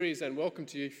And welcome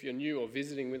to you if you're new or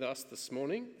visiting with us this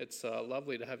morning. It's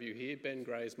lovely to have you here. Ben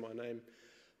Gray is my name,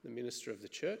 the minister of the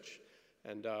church,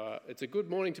 and it's a good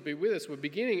morning to be with us. We're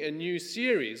beginning a new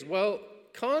series. Well,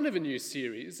 kind of a new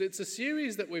series. It's a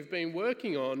series that we've been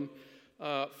working on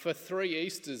for 3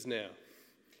 Easters now.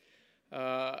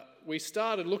 We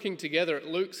started looking together at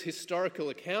Luke's historical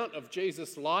account of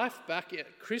Jesus' life back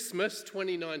at Christmas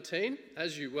 2019,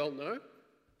 as you well know.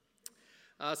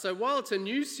 So while it's a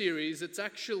new series, it's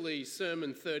actually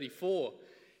Sermon 34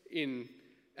 in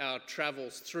our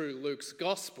travels through Luke's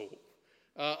Gospel.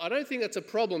 I don't think that's a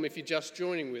problem if you're just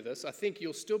joining with us. I think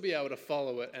you'll still be able to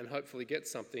follow it and hopefully get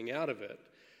something out of it.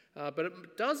 But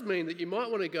it does mean that you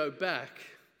might want to go back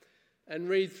and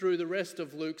read through the rest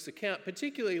of Luke's account,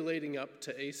 particularly leading up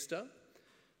to Easter,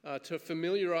 to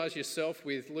familiarise yourself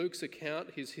with Luke's account,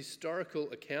 his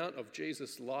historical account of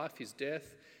Jesus' life, his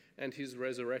death, and his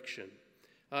resurrection.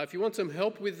 If you want some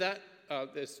help with that,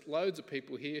 there's loads of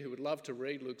people here who would love to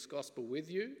read Luke's Gospel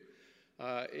with you.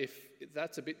 If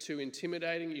that's a bit too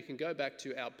intimidating, you can go back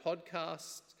to our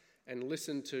podcast and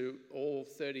listen to all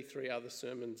 33 other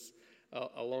sermons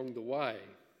along the way.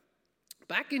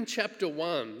 Back in chapter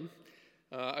 1,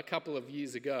 a couple of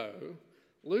years ago,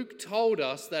 Luke told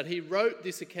us that he wrote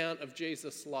this account of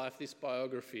Jesus' life, this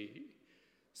biography,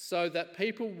 so that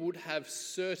people would have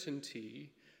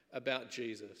certainty about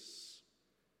Jesus.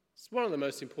 It's one of the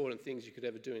most important things you could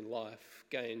ever do in life,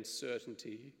 gain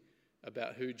certainty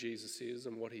about who Jesus is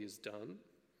and what he has done.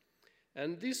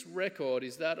 And this record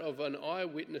is that of an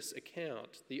eyewitness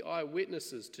account, the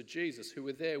eyewitnesses to Jesus who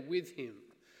were there with him.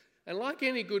 And like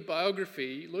any good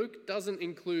biography, Luke doesn't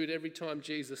include every time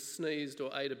Jesus sneezed or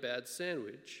ate a bad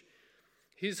sandwich.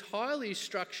 His highly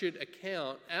structured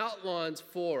account outlines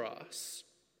for us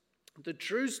the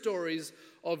true stories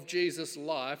of Jesus'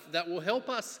 life that will help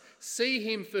us see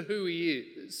him for who he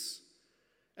is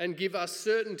and give us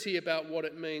certainty about what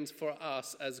it means for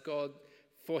us as God,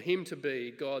 for him to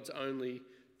be God's only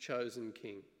chosen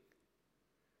king.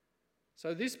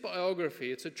 So this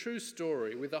biography, it's a true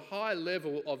story with a high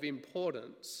level of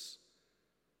importance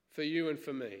for you and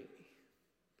for me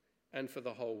and for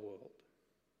the whole world.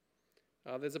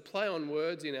 There's a play on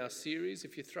words in our series.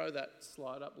 If you throw that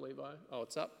slide up, Levi. Oh,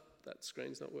 it's up. That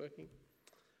screen's not working.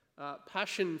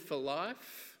 Passion for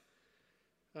life.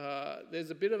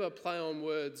 There's a bit of a play on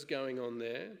words going on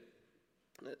there,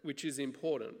 which is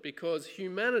important because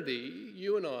humanity,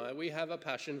 you and I, we have a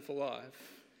passion for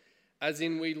life, as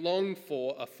in we long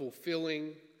for a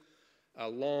fulfilling, a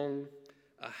long,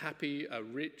 a happy, a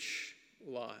rich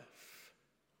life.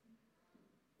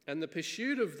 And the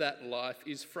pursuit of that life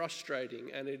is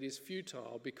frustrating and it is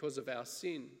futile because of our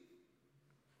sin.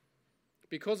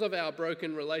 Because of our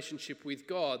broken relationship with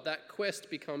God, that quest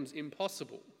becomes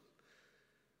impossible.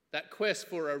 That quest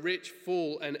for a rich,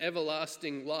 full, and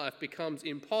everlasting life becomes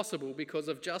impossible because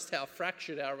of just how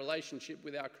fractured our relationship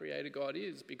with our Creator God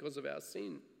is because of our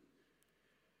sin.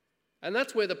 And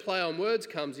that's where the play on words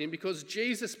comes in, because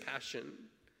Jesus' passion,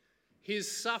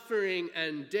 his suffering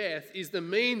and death is the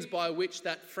means by which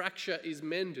that fracture is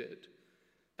mended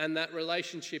and that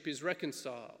relationship is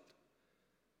reconciled.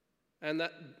 And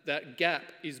that gap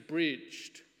is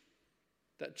bridged.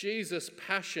 That Jesus'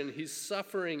 passion, his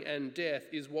suffering and death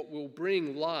is what will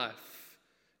bring life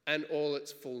and all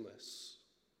its fullness.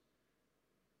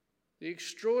 The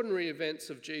extraordinary events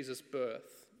of Jesus'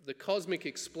 birth, the cosmic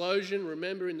explosion,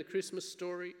 remember in the Christmas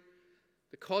story?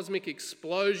 The cosmic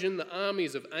explosion, the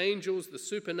armies of angels, the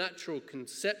supernatural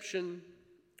conception,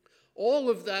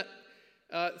 all of that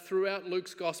throughout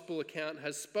Luke's gospel account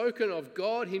has spoken of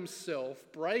God himself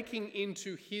breaking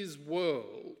into his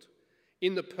world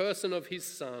in the person of his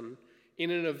Son in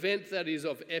an event that is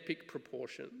of epic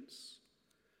proportions.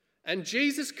 And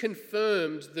Jesus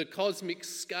confirmed the cosmic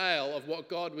scale of what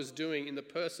God was doing in the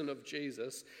person of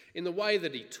Jesus in the way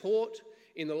that he taught,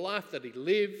 in the life that he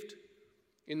lived,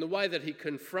 in the way that he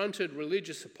confronted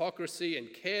religious hypocrisy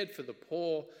and cared for the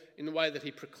poor, in the way that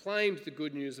he proclaimed the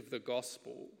good news of the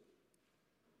gospel.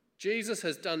 Jesus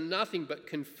has done nothing but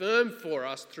confirm for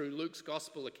us through Luke's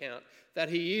gospel account that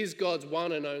he is God's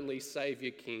one and only Saviour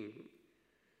King,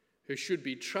 who should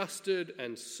be trusted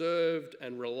and served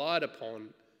and relied upon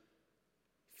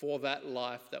for that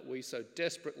life that we so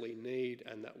desperately need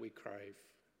and that we crave.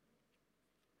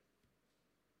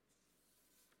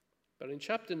 But in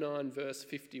chapter 9, verse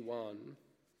 51,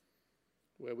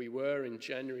 where we were in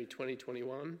January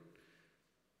 2021,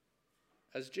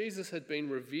 as Jesus had been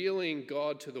revealing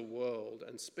God to the world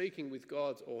and speaking with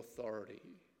God's authority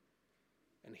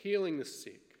and healing the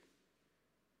sick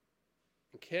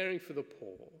and caring for the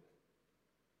poor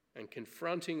and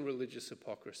confronting religious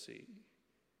hypocrisy,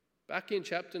 Back in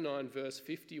chapter 9, verse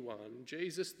 51,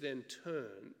 Jesus then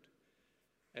turned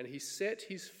and he set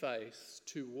his face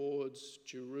towards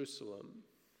Jerusalem.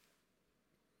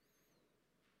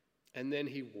 And then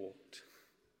he walked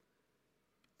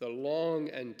the long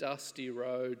and dusty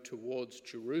road towards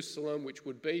Jerusalem, which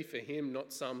would be for him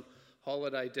not some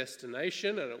holiday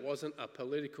destination, and it wasn't a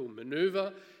political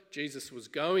maneuver. Jesus was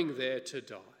going there to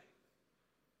die.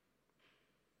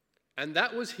 And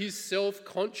that was his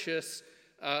self-conscious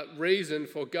reason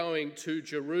for going to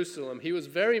Jerusalem. He was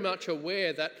very much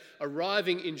aware that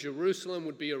arriving in Jerusalem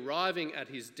would be arriving at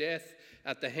his death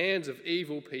at the hands of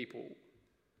evil people.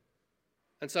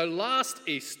 And so last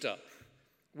Easter,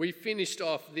 we finished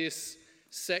off this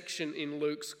section in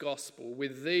Luke's Gospel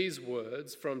with these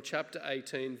words from chapter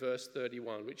 18, verse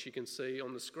 31, which you can see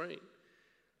on the screen,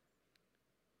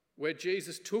 where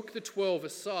Jesus took the 12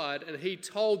 aside and he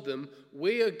told them,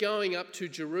 "We are going up to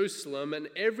Jerusalem, and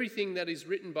everything that is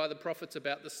written by the prophets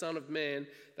about the Son of Man,"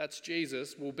 that's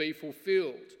Jesus, "will be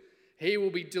fulfilled. He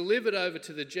will be delivered over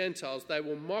to the Gentiles. They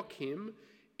will mock him,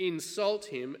 insult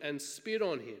him, and spit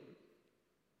on him."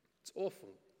 It's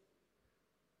awful.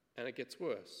 And it gets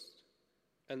worse.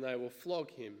 "And they will flog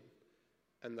him,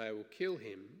 and they will kill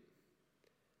him.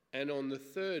 And on the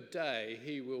third day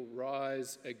he will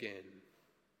rise again."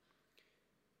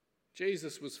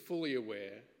 Jesus was fully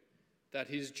aware that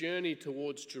his journey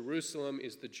towards Jerusalem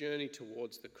is the journey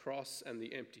towards the cross and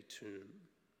the empty tomb.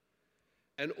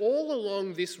 And all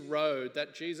along this road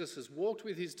that Jesus has walked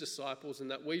with his disciples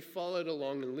and that we followed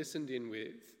along and listened in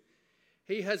with,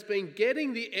 he has been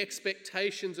getting the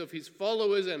expectations of his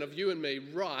followers and of you and me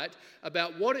right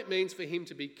about what it means for him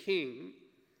to be king,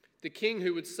 the king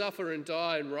who would suffer and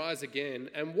die and rise again,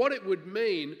 and what it would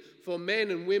mean for men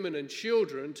and women and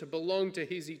children to belong to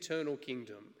his eternal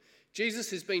kingdom. Jesus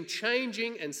has been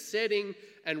changing and setting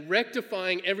and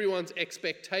rectifying everyone's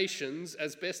expectations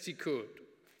as best he could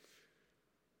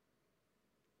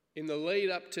in the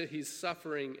lead up to his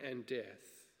suffering and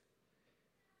death.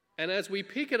 And as we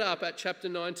pick it up at chapter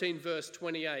 19, verse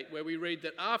 28, where we read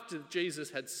that after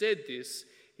Jesus had said this,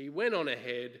 he went on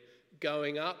ahead,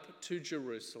 going up to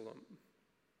Jerusalem.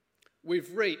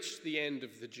 We've reached the end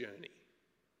of the journey.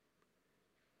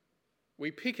 We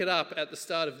pick it up at the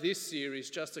start of this series,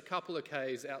 just a couple of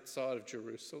k's outside of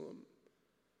Jerusalem,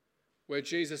 where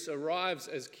Jesus arrives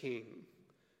as king,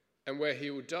 and where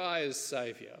he will die as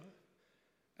saviour,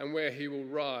 and where he will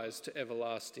rise to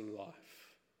everlasting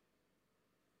life.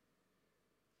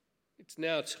 It's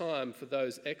now time for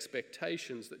those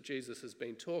expectations that Jesus has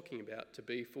been talking about to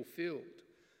be fulfilled.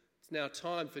 It's now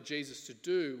time for Jesus to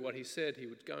do what he said he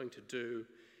was going to do.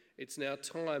 It's now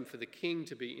time for the king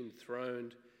to be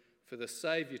enthroned, for the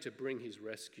Saviour to bring his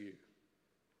rescue.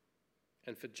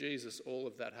 And for Jesus, all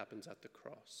of that happens at the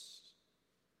cross,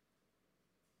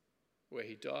 where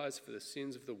he dies for the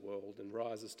sins of the world and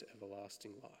rises to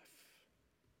everlasting life.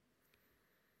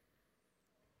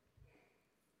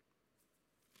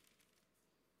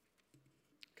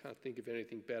 Can't think of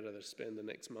anything better to spend the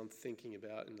next month thinking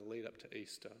about in the lead up to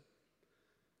Easter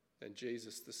than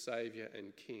Jesus, the Saviour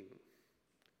and King,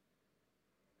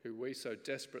 who we so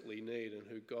desperately need and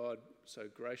who God so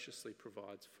graciously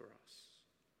provides for us.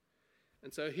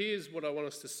 And so here's what I want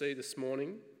us to see this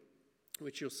morning,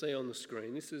 which you'll see on the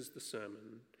screen. This is the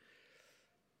sermon.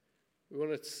 We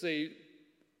want to see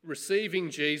receiving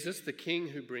Jesus, the King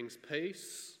who brings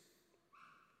peace,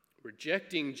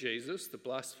 rejecting Jesus, the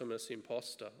blasphemous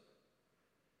impostor,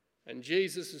 and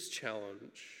Jesus'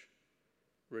 challenge,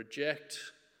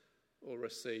 reject or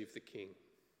receive the King.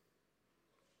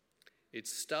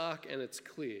 It's stark and it's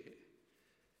clear.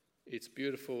 It's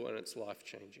beautiful and it's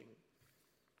life-changing.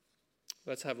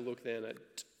 Let's have a look then at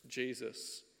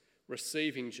Jesus,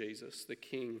 receiving Jesus, the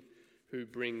King who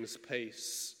brings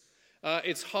peace.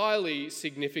 It's highly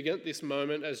significant, this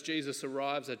moment, as Jesus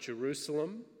arrives at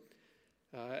Jerusalem.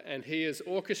 And he has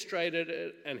orchestrated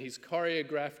it and he's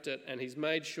choreographed it and he's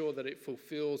made sure that it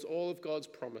fulfills all of God's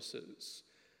promises,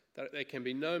 that there can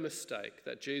be no mistake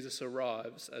that Jesus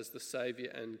arrives as the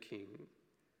Saviour and King.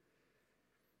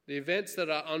 The events that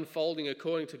are unfolding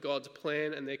according to God's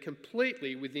plan, and they're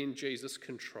completely within Jesus'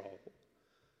 control.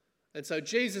 And so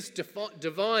Jesus'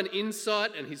 divine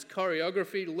insight and his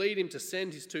choreography lead him to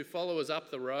send his two followers up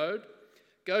the road.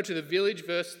 Go to the village,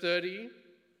 verse 30.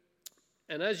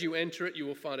 And as you enter it, you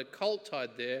will find a colt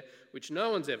tied there, which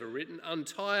no one's ever ridden.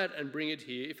 Untie it and bring it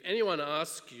here. If anyone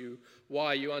asks you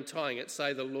why you're untying it,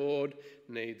 say the Lord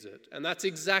needs it. And that's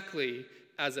exactly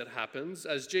as it happens,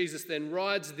 as Jesus then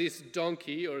rides this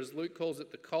donkey, or as Luke calls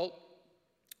it, the colt,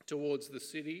 towards the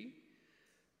city.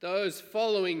 Those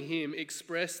following him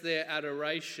express their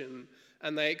adoration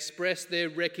and they express their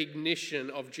recognition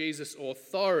of Jesus'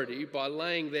 authority by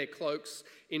laying their cloaks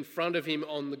in front of him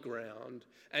on the ground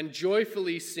and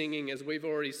joyfully singing, as we've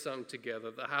already sung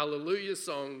together, the hallelujah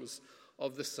songs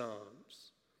of the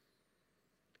Psalms.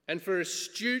 And for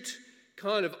astute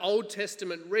kind of Old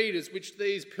Testament readers, which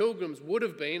these pilgrims would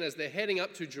have been as they're heading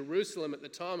up to Jerusalem at the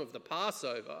time of the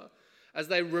Passover, as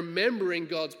they're remembering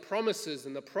God's promises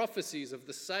and the prophecies of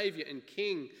the Saviour and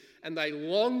King, and they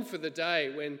long for the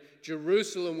day when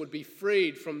Jerusalem would be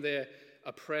freed from their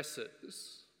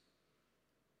oppressors.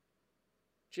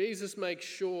 Jesus makes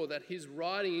sure that his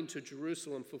riding into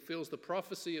Jerusalem fulfills the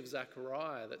prophecy of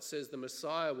Zechariah that says the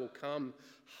Messiah will come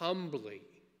humbly,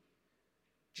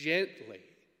 gently,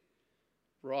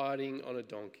 riding on a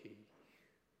donkey.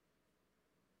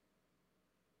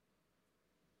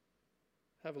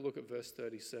 Have a look at verse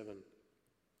 37.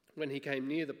 When he came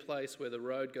near the place where the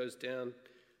road goes down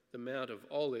the Mount of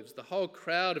Olives, the whole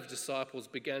crowd of disciples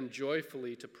began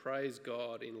joyfully to praise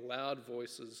God in loud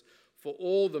voices for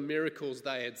all the miracles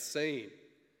they had seen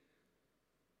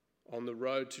on the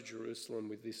road to Jerusalem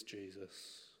with this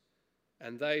Jesus.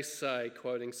 And they say,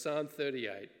 quoting Psalm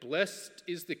 38, "Blessed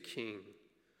is the King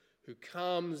who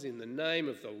comes in the name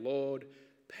of the Lord,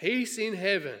 peace in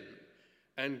heaven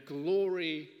and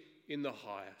glory in the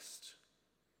highest."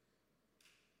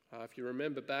 If you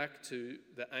remember back to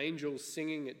the angels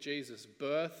singing at Jesus'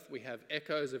 birth, we have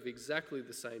echoes of exactly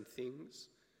the same things.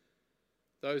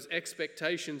 Those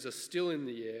expectations are still in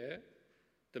the air.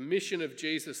 The mission of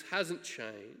Jesus hasn't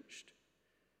changed.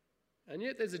 And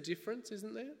yet there's a difference,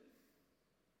 isn't there?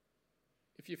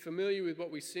 If you're familiar with what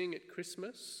we sing at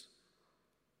Christmas,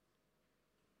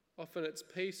 often it's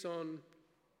peace on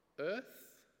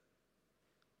earth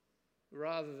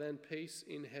rather than peace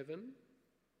in heaven.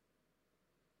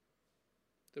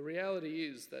 The reality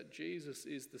is that Jesus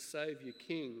is the Saviour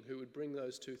King who would bring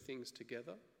those two things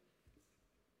together.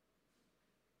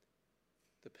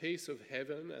 The peace of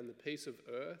heaven and the peace of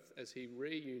earth as he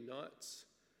reunites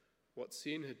what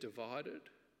sin had divided.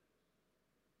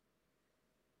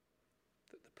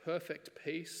 That the perfect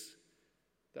peace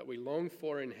that we long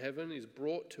for in heaven is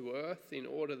brought to earth in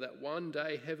order that one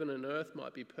day heaven and earth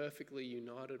might be perfectly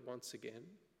united once again.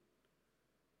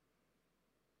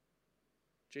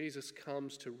 Jesus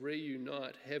comes to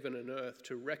reunite heaven and earth,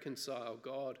 to reconcile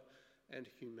God and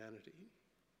humanity.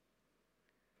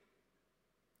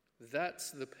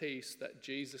 That's the peace that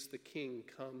Jesus the King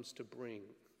comes to bring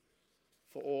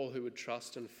for all who would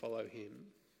trust and follow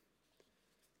him.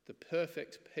 The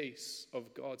perfect peace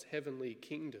of God's heavenly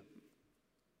kingdom.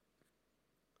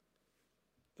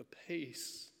 The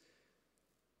peace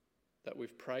that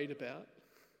we've prayed about.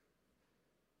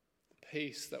 The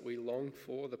peace that we long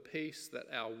for. The peace that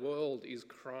our world is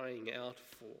crying out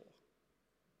for.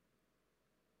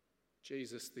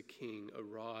 Jesus the King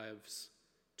arrives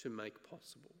to make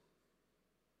possible.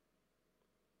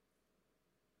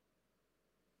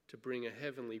 To bring a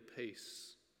heavenly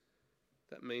peace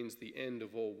that means the end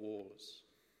of all wars.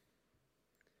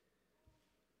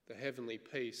 The heavenly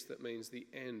peace that means the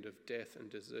end of death and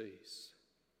disease.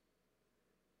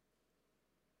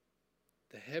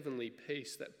 The heavenly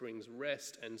peace that brings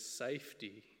rest and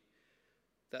safety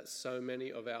that so many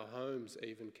of our homes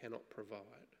even cannot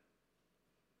provide.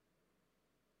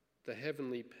 The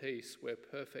heavenly peace where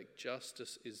perfect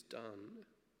justice is done,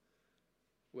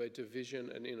 where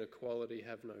division and inequality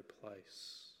have no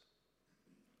place.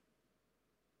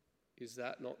 Is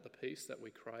that not the peace that we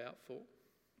cry out for?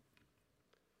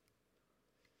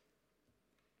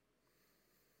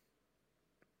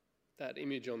 That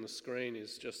image on the screen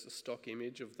is just a stock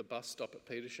image of the bus stop at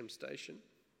Petersham Station.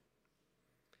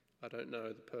 I don't know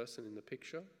the person in the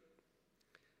picture,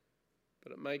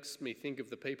 but it makes me think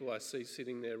of the people I see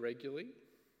sitting there regularly.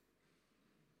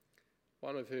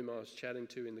 One of whom I was chatting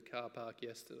to in the car park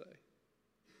yesterday,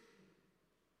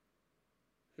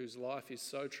 whose life is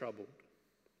so troubled,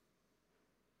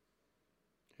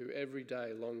 who every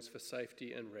day longs for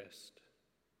safety and rest.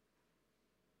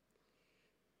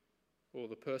 Or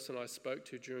the person I spoke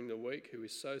to during the week who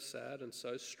is so sad and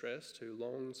so stressed, who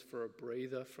longs for a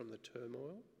breather from the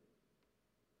turmoil.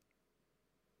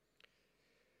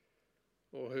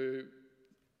 Or who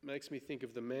makes me think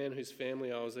of the man whose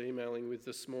family I was emailing with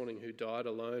this morning who died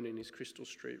alone in his Crystal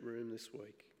Street room this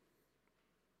week.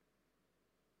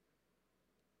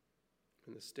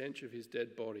 And the stench of his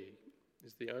dead body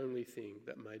is the only thing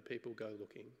that made people go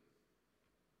looking.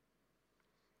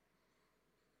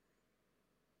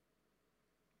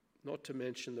 Not to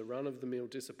mention the run-of-the-mill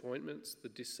disappointments, the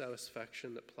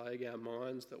dissatisfaction that plague our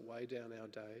minds, that weigh down our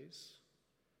days.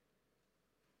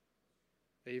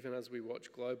 even as we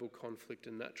watch global conflict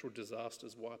and natural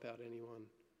disasters wipe out anyone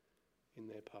in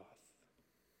their path.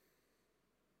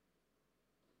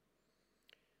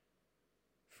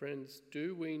 Friends,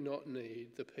 do we not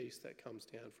need the peace that comes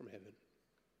down from heaven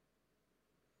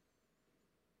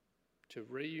to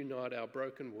reunite our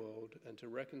broken world and to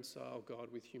reconcile God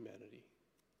with humanity?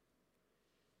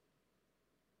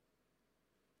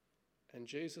 And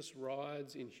Jesus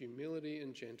rides in humility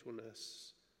and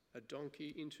gentleness a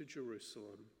donkey into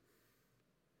Jerusalem,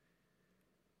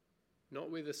 not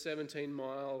with a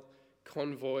 17-mile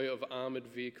convoy of armoured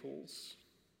vehicles.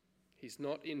 He's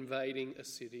not invading a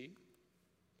city.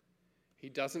 He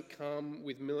doesn't come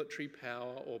with military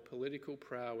power or political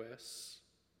prowess.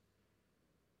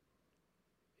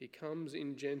 He comes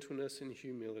in gentleness and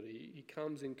humility. He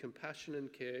comes in compassion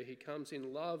and care. He comes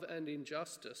in love and in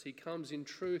justice. He comes in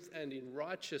truth and in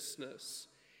righteousness.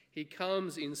 He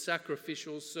comes in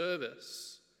sacrificial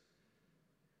service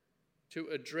to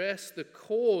address the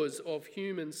cause of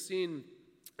human sin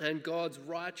and God's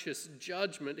righteous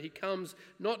judgment. He comes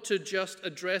not to just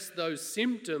address those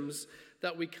symptoms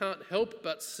that we can't help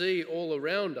but see all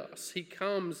around us. He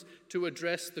comes to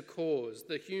address the cause,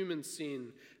 the human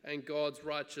sin and God's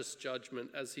righteous judgment,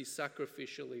 as he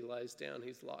sacrificially lays down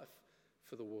his life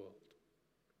for the world,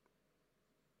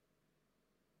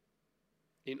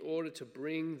 in order to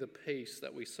bring the peace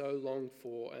that we so long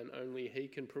for and only he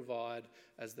can provide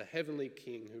as the heavenly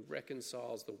King who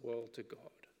reconciles the world to God.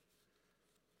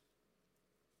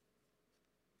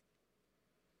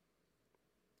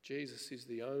 Jesus is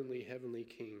the only heavenly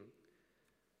King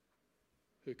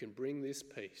who can bring this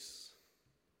peace.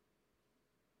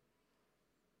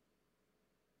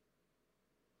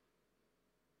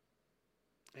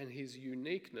 And his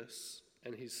uniqueness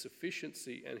and his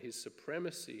sufficiency and his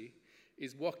supremacy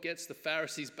is what gets the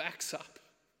Pharisees' backs up.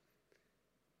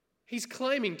 He's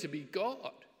claiming to be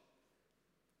God.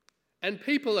 And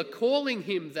people are calling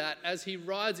him that as he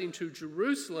rides into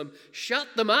Jerusalem. Shut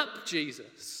them up,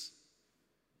 Jesus.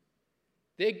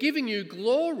 They're giving you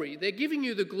glory. They're giving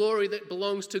you the glory that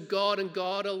belongs to God and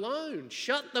God alone.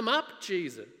 Shut them up,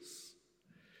 Jesus.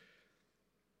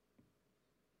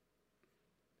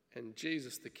 And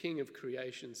Jesus, the King of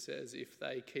creation, says, if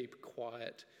they keep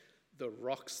quiet, the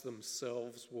rocks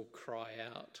themselves will cry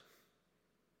out.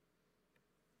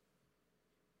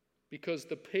 Because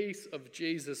the peace of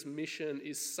Jesus' mission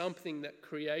is something that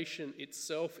creation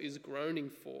itself is groaning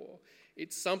for.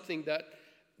 It's something that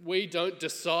we don't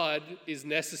decide is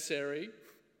necessary.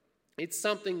 It's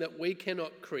something that we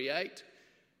cannot create.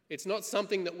 It's not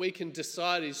something that we can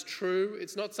decide is true.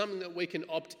 It's not something that we can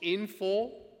opt in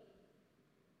for.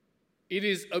 It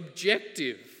is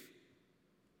objective.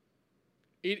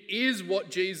 It is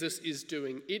what Jesus is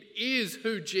doing. It is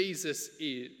who Jesus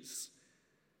is.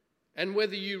 And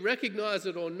whether you recognize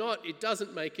it or not, it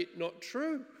doesn't make it not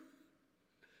true.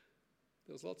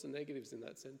 There's lots of negatives in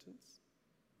that sentence.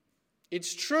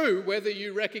 It's true whether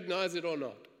you recognize it or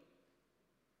not.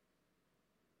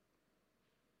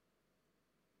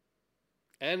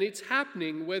 And it's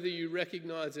happening whether you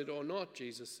recognize it or not,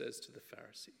 Jesus says to the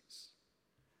Pharisees.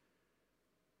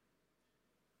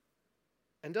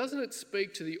 And doesn't it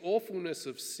speak to the awfulness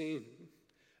of sin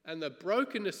and the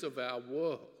brokenness of our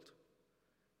world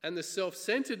and the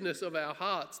self-centeredness of our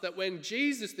hearts that when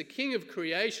Jesus, the King of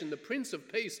creation, the Prince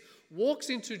of Peace, walks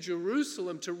into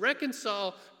Jerusalem to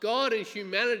reconcile God and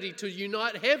humanity, to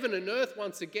unite heaven and earth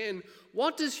once again,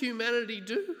 what does humanity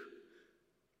do?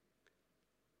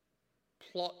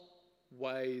 Plot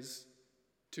ways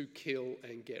to kill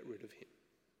and get rid of him.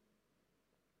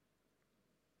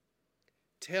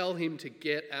 Tell him to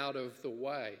get out of the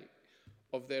way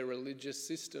of their religious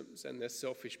systems and their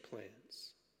selfish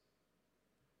plans.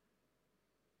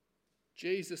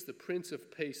 Jesus, the Prince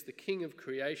of Peace, the King of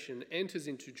creation, enters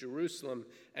into Jerusalem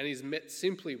and is met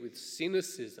simply with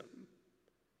cynicism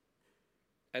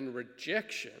and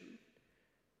rejection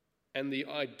and the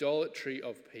idolatry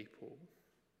of people.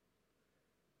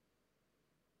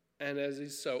 And as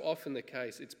is so often the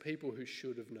case, it's people who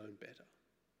should have known better,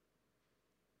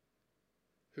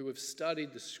 who have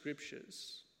studied the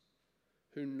scriptures,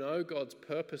 who know God's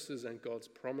purposes and God's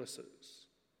promises.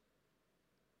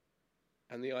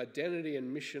 And the identity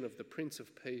and mission of the Prince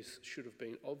of Peace should have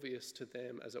been obvious to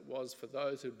them as it was for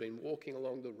those who had been walking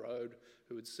along the road,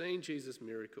 who had seen Jesus'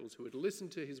 miracles, who had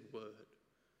listened to his word,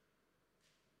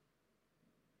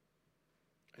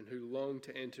 and who longed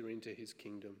to enter into his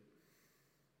kingdom.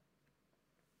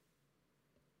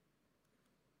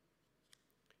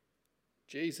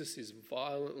 Jesus is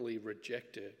violently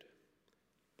rejected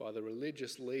by the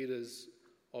religious leaders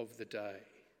of the day.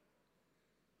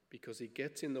 because he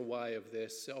gets in the way of their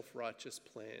self-righteous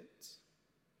plans,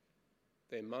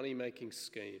 their money-making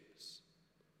schemes,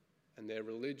 and their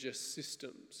religious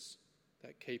systems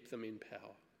that keep them in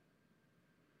power.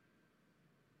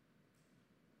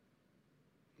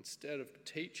 Instead of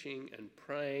teaching and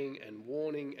praying and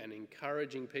warning and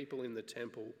encouraging people in the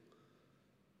temple,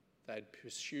 they'd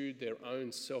pursued their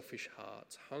own selfish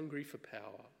hearts, hungry for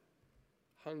power,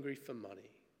 hungry for money,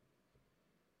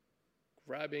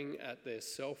 grabbing at their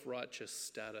self-righteous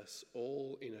status,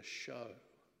 all in a show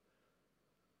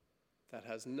that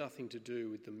has nothing to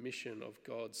do with the mission of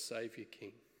God's Saviour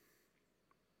King.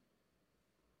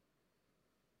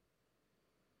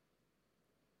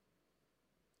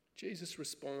 Jesus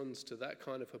responds to that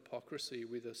kind of hypocrisy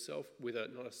with a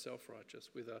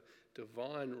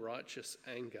divine righteous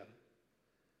anger.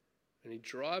 And he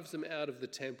drives them out of the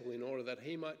temple in order that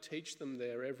he might teach them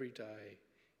there every day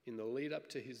in the lead up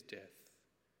to his death,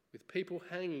 with people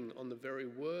hanging on the very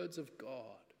words of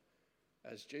God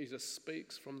as Jesus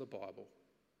speaks from the Bible.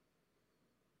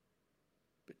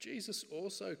 But Jesus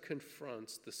also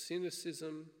confronts the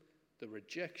cynicism, the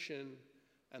rejection,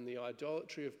 and the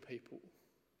idolatry of people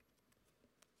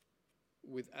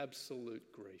with absolute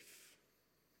grief.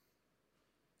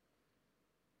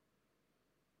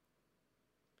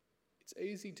 It's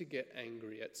easy to get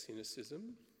angry at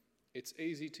cynicism. It's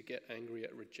easy to get angry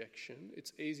at rejection.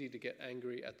 It's easy to get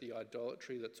angry at the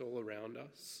idolatry that's all around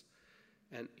us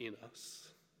and in us.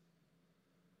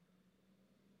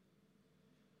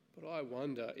 But I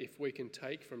wonder if we can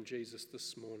take from Jesus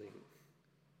this morning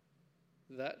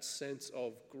that sense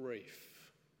of grief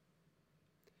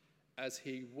as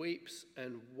he weeps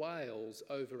and wails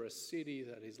over a city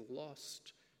that is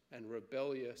lost and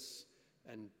rebellious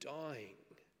and dying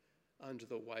under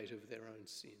the weight of their own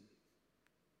sin.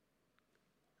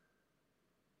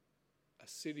 A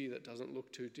city that doesn't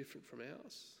look too different from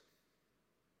ours.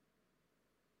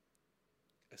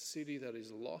 A city that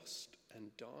is lost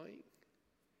and dying.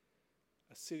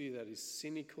 A city that is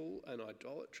cynical and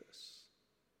idolatrous.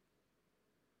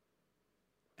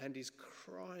 And is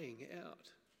crying out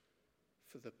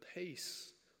for the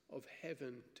peace of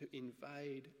heaven to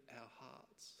invade our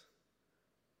hearts.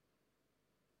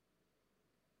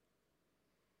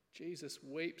 Jesus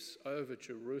weeps over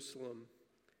Jerusalem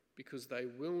because they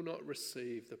will not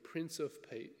receive the Prince of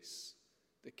Peace,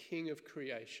 the King of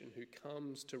creation who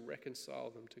comes to reconcile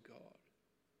them to God.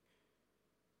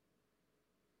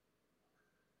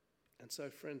 And so,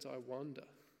 friends, I wonder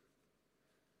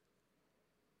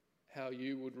how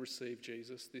you would receive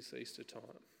Jesus this Easter time.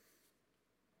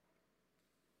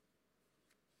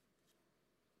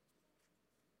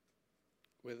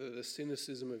 Whether the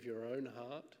cynicism of your own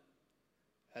heart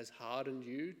has hardened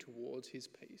you towards his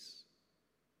peace.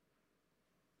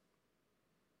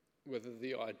 Whether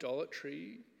the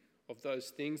idolatry of those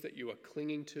things that you are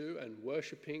clinging to and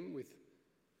worshipping with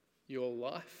your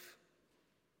life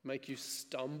make you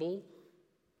stumble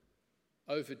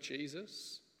over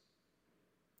Jesus,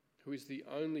 who is the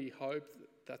only hope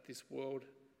that this world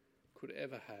could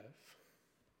ever have.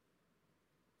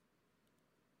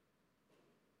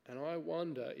 And I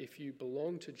wonder if you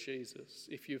belong to Jesus,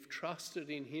 if you've trusted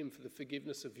in him for the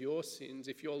forgiveness of your sins,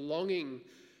 if you're longing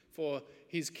for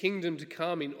his kingdom to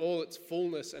come in all its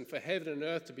fullness and for heaven and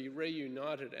earth to be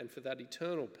reunited and for that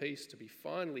eternal peace to be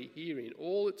finally here in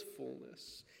all its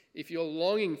fullness, if you're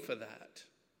longing for that,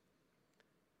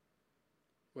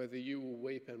 whether you will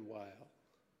weep and wail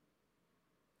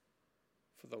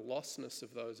for the lostness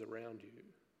of those around you,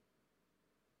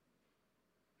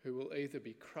 who will either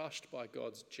be crushed by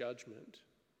God's judgment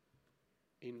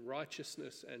in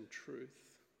righteousness and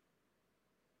truth,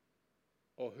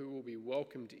 or who will be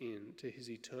welcomed in to his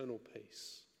eternal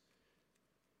peace,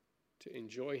 to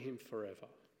enjoy him forever,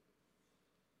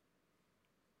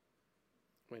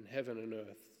 when heaven and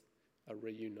earth are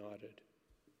reunited.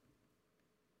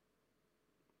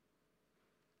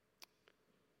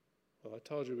 Well, I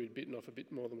told you we'd bitten off a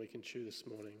bit more than we can chew this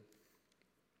morning.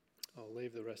 I'll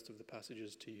leave the rest of the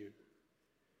passages to you.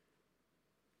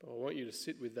 But I want you to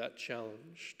sit with that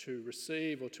challenge to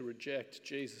receive or to reject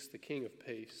Jesus, the King of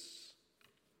Peace,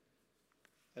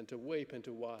 and to weep and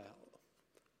to wail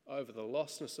over the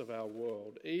lostness of our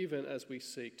world, even as we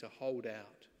seek to hold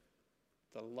out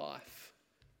the life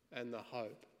and the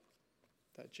hope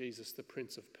that Jesus, the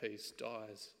Prince of Peace,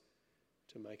 dies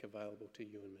to make available to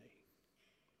you and me.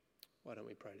 Why don't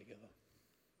we pray together?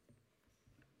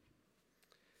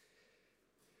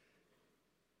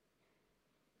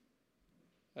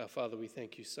 Our Father, we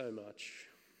thank you so much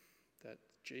that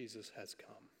Jesus has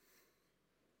come,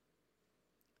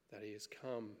 that he has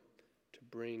come to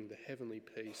bring the heavenly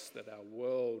peace that our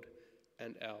world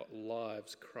and our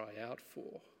lives cry out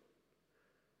for.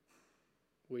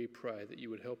 We pray that you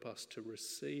would help us to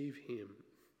receive him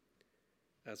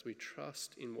as we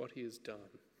trust in what he has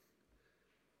done,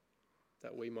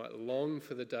 that we might long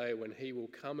for the day when he will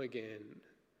come again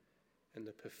and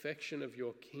the perfection of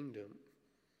your kingdom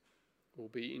will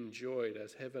be enjoyed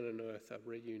as heaven and earth are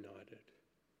reunited.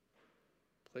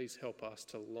 Please help us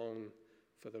to long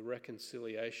for the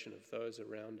reconciliation of those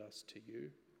around us to you.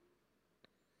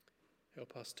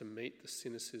 Help us to meet the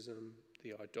cynicism,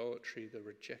 the idolatry, the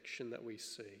rejection that we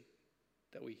see,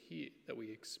 that we hear, that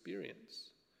we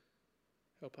experience.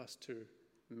 Help us to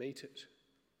meet it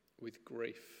with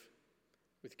grief,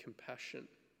 with compassion,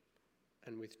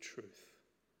 and with truth.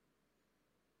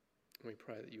 And we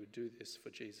pray that you would do this for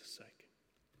Jesus' sake.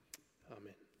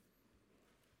 Amen.